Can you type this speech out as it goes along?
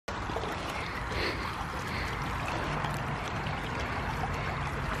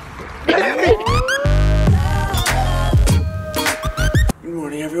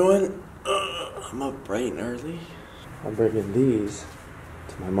morning, everyone. I'm up bright and early. I'm bringing these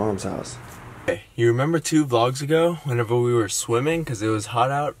to my mom's house. Hey, you remember 2 vlogs ago whenever we were swimming because it was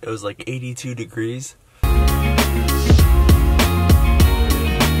hot out? It was like 82 degrees.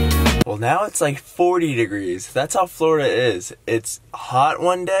 Well, now it's like 40 degrees. That's how Florida is. It's hot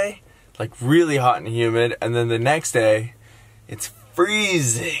one day, like really hot and humid, and then the next day, it's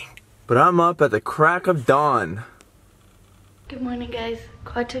freezing. But I'm up at the crack of dawn. Good morning, guys.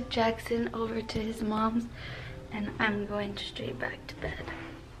 Khoa took Jackson over to his mom's, and I'm going straight back to bed.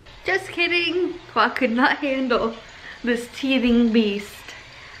 Just kidding. Khoa could not handle this teething beast.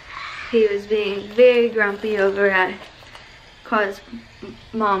 He was being very grumpy over at Khoa's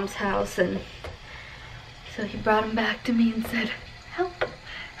mom's house, and so he brought him back to me and said, "Help,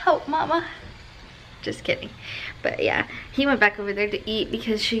 help, mama." Just kidding. But yeah, he went back over there to eat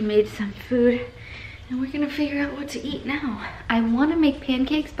because she made some food. And we're gonna figure out what to eat now. I wanna make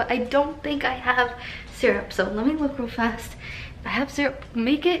pancakes, but I don't think I have syrup. So let me look real fast. If I have syrup, we'll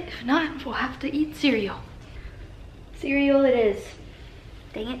make it. If not, we'll have to eat cereal. Cereal it is.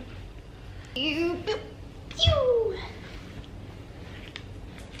 Dang it. Pew, pew, pew.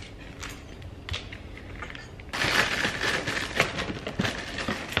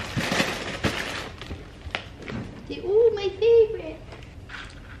 Ooh, my favorite.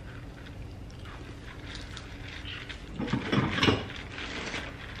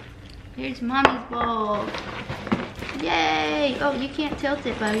 Here's mommy's bowl. Yay! Oh, you can't tilt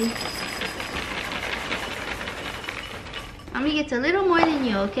it, buddy. Mommy gets a little more than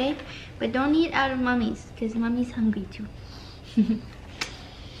you, okay? But don't eat out of mommy's, because mommy's hungry too.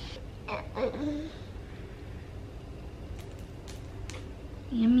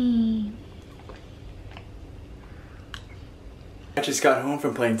 Yummy. I just got home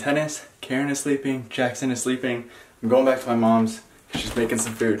from playing tennis. Karen is sleeping. Jackson is sleeping. I'm going back to my mom's. She's making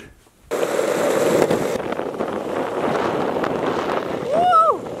some food. Woo!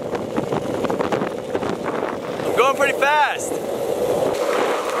 I'm going pretty fast.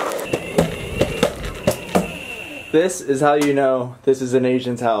 This is how you know this is an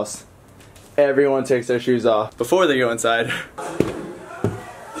Asian's house. Everyone takes their shoes off before they go inside.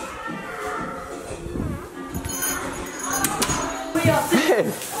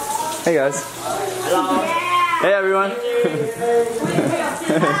 Hey guys. Hello. Hey everyone.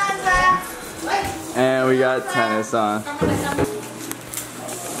 And we got tennis on.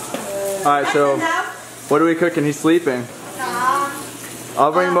 Alright, so what are we cooking? He's sleeping.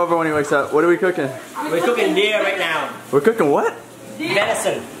 I'll bring him over when he wakes up. What are we cooking? We're cooking deer right now. We're cooking what?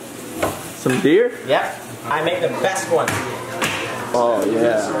 Venison. Some deer? Yep. I make the best one. Oh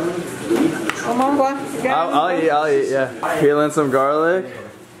yeah. Come on, boy. I'll eat, yeah. Peeling some garlic.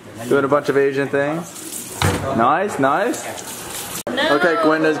 Doing a bunch of Asian things. Nice, nice. No. Okay,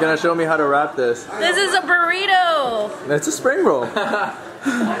 Gwenda's gonna show me how to wrap this. This is a burrito. It's a spring roll.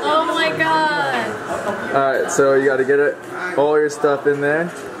 Oh my god. Alright, so you gotta get it, all your stuff in there.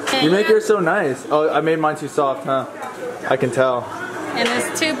 You make yours so nice. Oh, I made mine too soft, huh? I can tell. And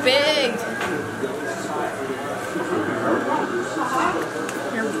it's too big.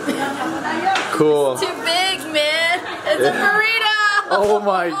 Cool. Too big, man. It's a burrito. Oh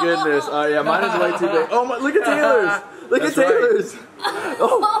my goodness. Oh yeah, mine is way too big. Oh my, look at Taylor's. Look at Taylor's.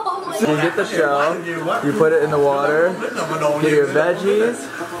 Oh. So you get the shell, you put it in the water, get your veggies,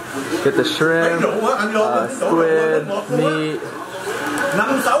 get the shrimp, squid, meat,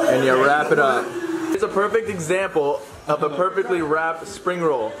 and you wrap it up. It's a perfect example of a perfectly wrapped spring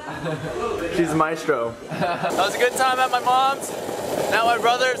roll. She's maestro. That was a good time at my mom's. Now my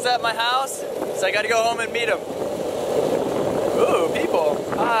brother's at my house, so I gotta go home and meet him. Ooh, people.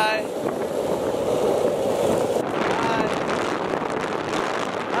 Hi. Hi.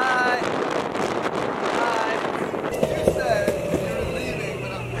 Hi. Hi. You said you were leaving,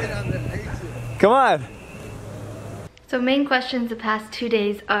 but I've been on the exit. Come on. So main questions the past 2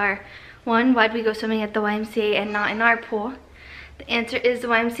 days are, 1, why'd we go swimming at the YMCA and not in our pool? The answer is the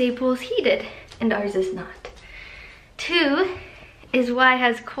YMCA pool is heated and ours is not. 2 is why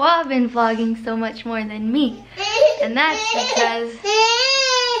has Khoa been vlogging so much more than me? And that's because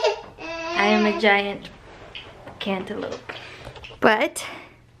I am a giant cantaloupe. But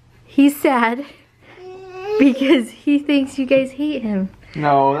he's sad because he thinks you guys hate him.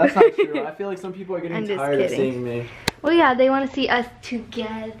 No, that's not true. I feel like some people are getting I'm just tired of kidding. seeing me. Well, yeah, they want to see us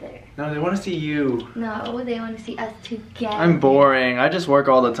together. No, they want to see you. No, they want to see us together. I'm boring. I just work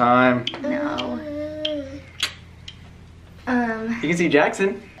all the time. No. You can see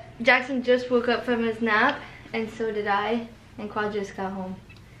Jackson. Jackson just woke up from his nap, and so did I. And Khoa just got home.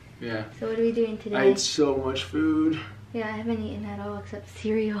 Yeah. So what are we doing today? I ate so much food. Yeah, I haven't eaten at all except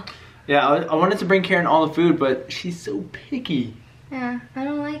cereal. Yeah, I wanted to bring Karen all the food, but she's so picky. Yeah, I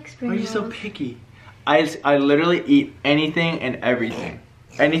don't like spring Why are you rolls. so picky? I literally eat anything and everything.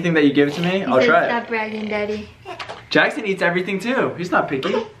 Anything that you give to me, I'll try Stop it. bragging, Daddy. Jackson eats everything too. He's not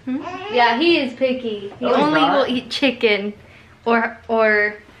picky. Yeah, he is picky. He No, he's only not. will eat chicken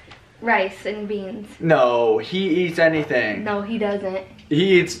or rice and beans. No, he eats anything. No, he doesn't.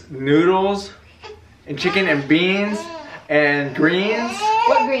 He eats noodles and chicken and beans and greens.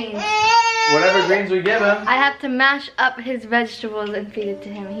 What greens? Whatever greens we give him. I have to mash up his vegetables and feed it to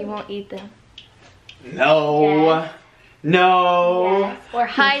him. He won't eat them. No. Yes. No. Yes. Or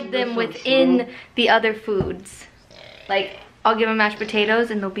hide them within the other foods. Like, I'll give him mashed potatoes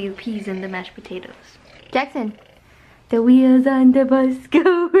and there'll be peas in the mashed potatoes. Jackson. The wheels on the bus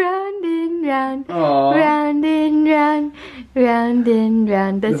go round and round. Aww. Round and round. Round and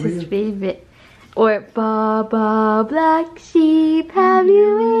round. That's his favorite. Or Baba Black Sheep, have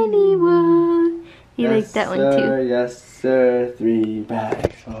you any wool? He likes that one too. Yes sir, 3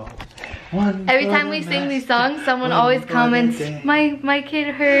 bags full. Every time we sing these songs, someone always comments, my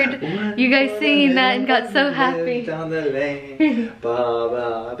kid heard you guys singing that and got so happy. Down the lane,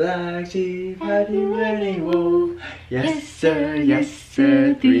 Baba Black Sheep, have you any wool? Yes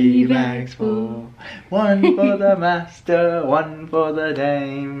sir, 3 bags full. 1 for the master, 1 for the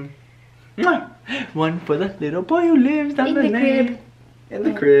dame. 1 for the little boy who lives down the lane. In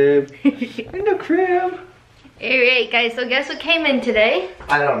the crib. In the crib. Alright guys, so guess what came in today?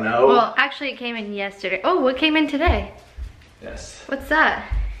 I don't know. Well, actually it came in yesterday. Oh, what came in today? Yes. What's that?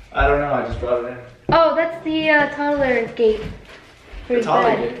 I don't know, I just brought it in. Oh, that's the toddler gate for his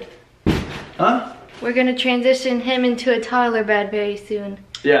Toddler bed. gate? Huh? We're gonna transition him into a toddler bed very soon.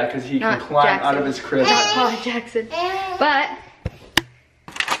 Yeah, because he can Not climb Jackson. out of his crib. Not Paul Jackson. But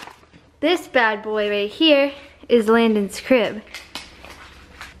this bad boy right here is Landon's crib.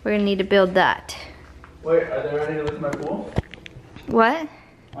 We're gonna need to build that. Wait, are they ready to look at my pool? What?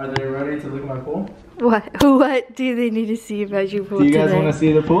 Are they ready to look at my pool? What do they need to see about your pool Do you guys today? want to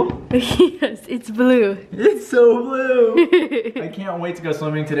see the pool? Yes, it's blue. It's so blue. I can't wait to go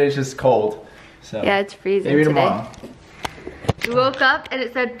swimming today. It's just cold. So Yeah, it's freezing maybe today. tomorrow. We woke up and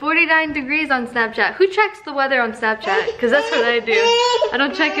it said 49 degrees on Snapchat. Who checks the weather on Snapchat? Because that's what I do. I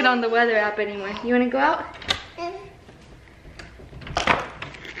don't check it on the weather app anymore. You want to go out?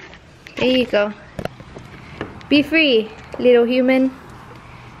 There you go. Be free, little human.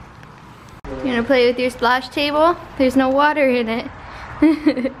 You want to play with your splash table? There's no water in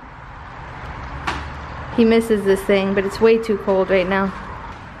it. He misses this thing, but it's way too cold right now.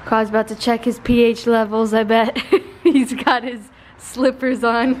 Khoa's about to check his pH levels, I bet. He's got his slippers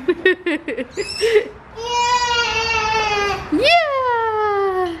on.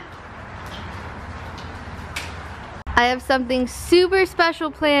 Yeah! I have something super special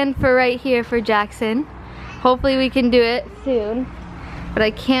planned for right here for Jackson. Hopefully we can do it soon. But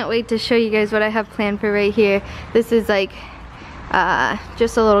I can't wait to show you guys what I have planned for right here. This is like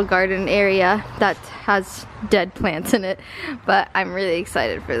just a little garden area that has dead plants in it. But I'm really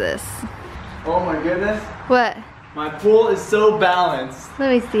excited for this. Oh my goodness. What? My pool is so balanced. Let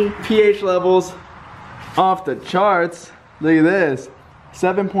me see. pH levels off the charts. Look at this.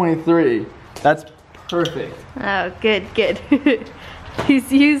 7.3. That's perfect. Oh, good, good.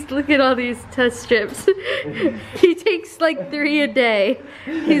 He's used, look at all these test strips. He takes like 3 a day.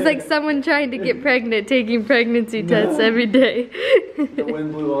 He's like someone trying to get pregnant, taking pregnancy tests every day. The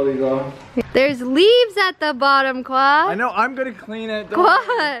wind blew all these off. There's leaves at the bottom, Khoa. I know, I'm gonna clean it. Don't worry.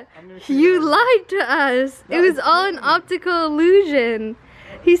 Khoa, I'm gonna clean you it. lied to us. No, It was it's all an optical illusion.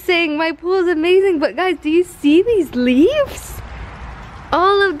 He's saying my pool is amazing, but guys, do you see these leaves?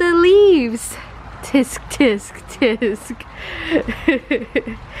 All of the leaves. Tisk, tisk, tisk.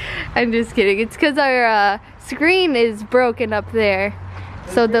 I'm just kidding. It's because our screen is broken up there.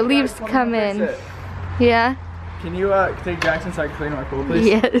 So the leaves come in. Yeah? Can you take Jackson so I can clean my pool, please?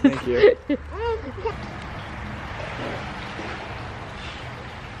 Yes. Thank you.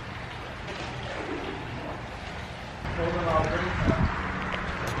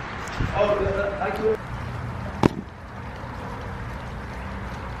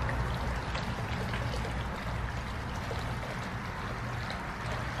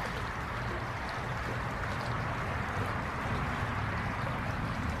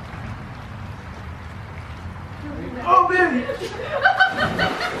 Oh, baby!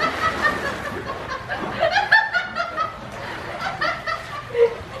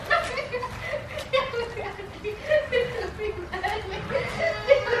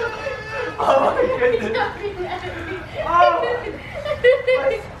 Oh my goodness! Oh! My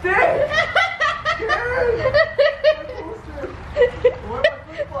stick! Karen!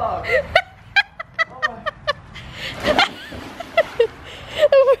 flip-flop.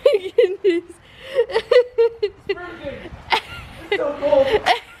 Oh my goodness. It's so cold.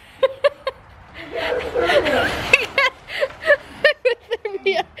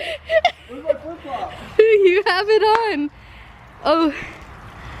 Hypothermia. Where's my flip-flop? You have it on. Oh.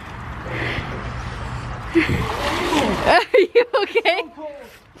 Are you okay?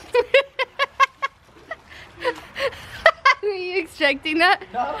 Were you expecting that?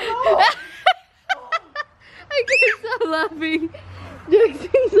 No. I can't stop laughing.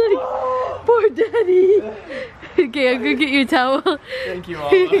 Jackson's like, poor daddy. Okay, I'm gonna get you a towel. Thank you, Mama.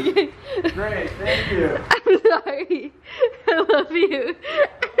 Okay. Great, thank you. I'm sorry. I love you. You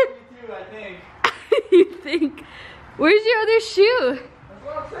too, I think. You think? Where's your other shoe? That's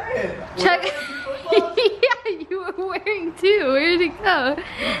what I'm saying. Check. Yeah, you were wearing two. Where did it go?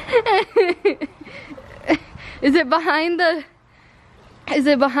 Is it behind the? Is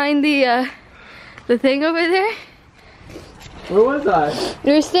it behind the thing over there? Where was I?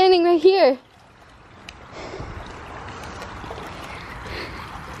 You were standing right here.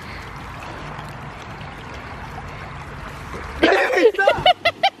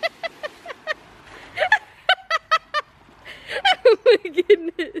 Oh my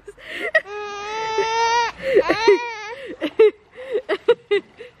goodness. Oh,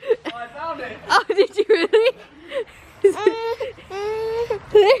 I found it. Oh, did you really? There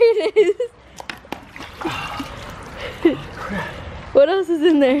it is. What else is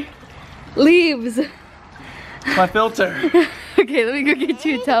in there? Leaves. My filter. Okay, let me go get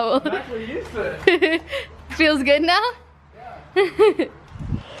you a towel. I'm actually used to it. Feels good now? Yeah.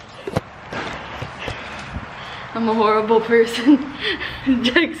 I'm a horrible person.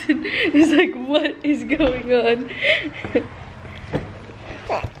 Jackson is like, what is going on?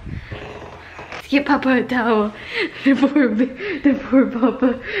 Let's get Papa a towel. The poor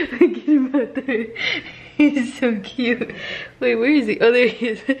Papa. Get him out there. He's so cute. Wait, where is he? Oh, there he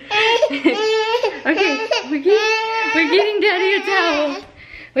is. Okay, we're getting Daddy a towel.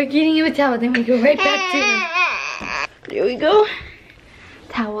 We're getting him a towel, then we go right back to him. There we go.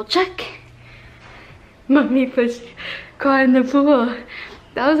 Towel check. Mommy pushed Khoa in the pool.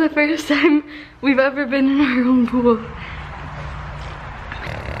 That was the first time we've ever been in our own pool.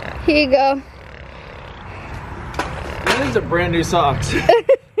 Here you go. These are brand new socks.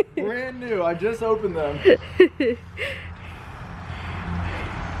 Brand new. I just opened them.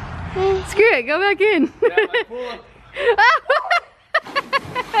 Screw it, go back in. Yeah, my pool.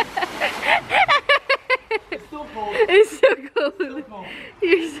 It's still cold. It's so cold. It's cold.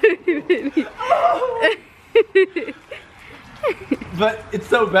 You're so humid. But it's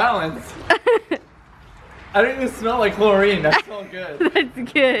so balanced. I don't even smell like chlorine. I smell good.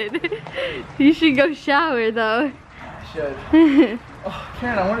 That's good. You should go shower though. I should. Oh,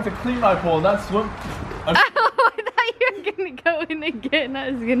 Karen, I wanted to clean my pool, not swim. Oh, I thought you were gonna go in again.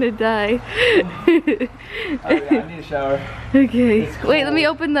 I was gonna die. Oh, yeah, I need a shower. Okay. Wait, let me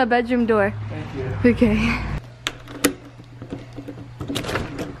open the bedroom door. Thank you. Okay.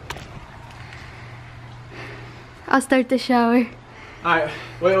 I'll start the shower. Alright,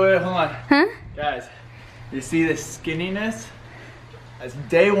 wait, hold on. Huh? Guys, you see this skinniness? As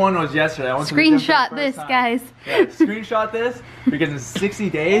day one was yesterday. I went to the gym for the Screenshot first this, time. guys. Yeah, screenshot this because in 60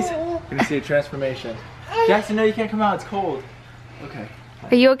 days, you're gonna see a transformation. Jackson, no, you can't come out. It's cold. Okay.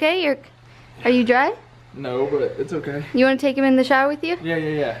 Are you okay? Are you dry? No, but it's okay. You want to take him in the shower with you?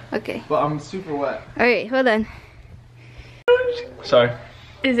 Yeah. Okay. But I'm super wet. All right, hold on. Sorry.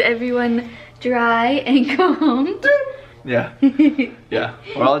 Is everyone dry and calm? Yeah. Yeah.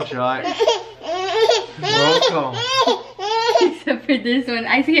 We're all dry. We're all calm. Except for this one.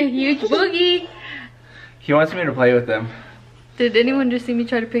 I see a huge boogie. He wants me to play with him. Did anyone just see me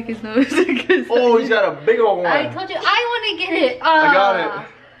try to pick his nose? Oh, he's got a big old one. I told you I want to get it. I got it.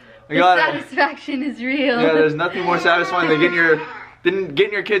 I got the it. satisfaction is real. Yeah, there's nothing more satisfying than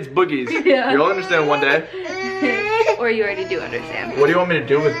getting your kids boogies. Yeah. You'll understand one day. Or you already do understand. What do you want me to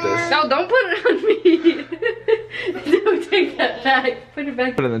do with this? No, don't put it on me. Don't take that back. Put it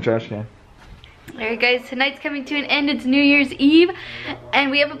back. Put it in the trash can. Alright guys, tonight's coming to an end. It's New Year's Eve and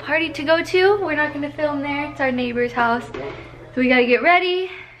we have a party to go to. We're not going to film there. It's our neighbor's house. So we got to get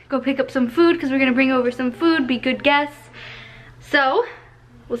ready, go pick up some food because we're going to bring over some food, be good guests. So,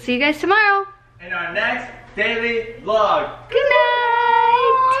 we'll see you guys tomorrow. In our next daily vlog. Good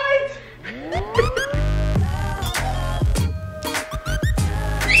night.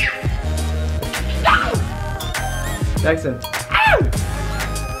 Jackson.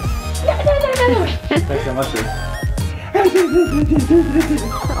 No. Jackson, watch this.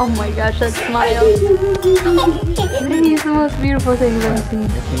 Oh my gosh, that smile. He's the most beautiful thing I've ever seen.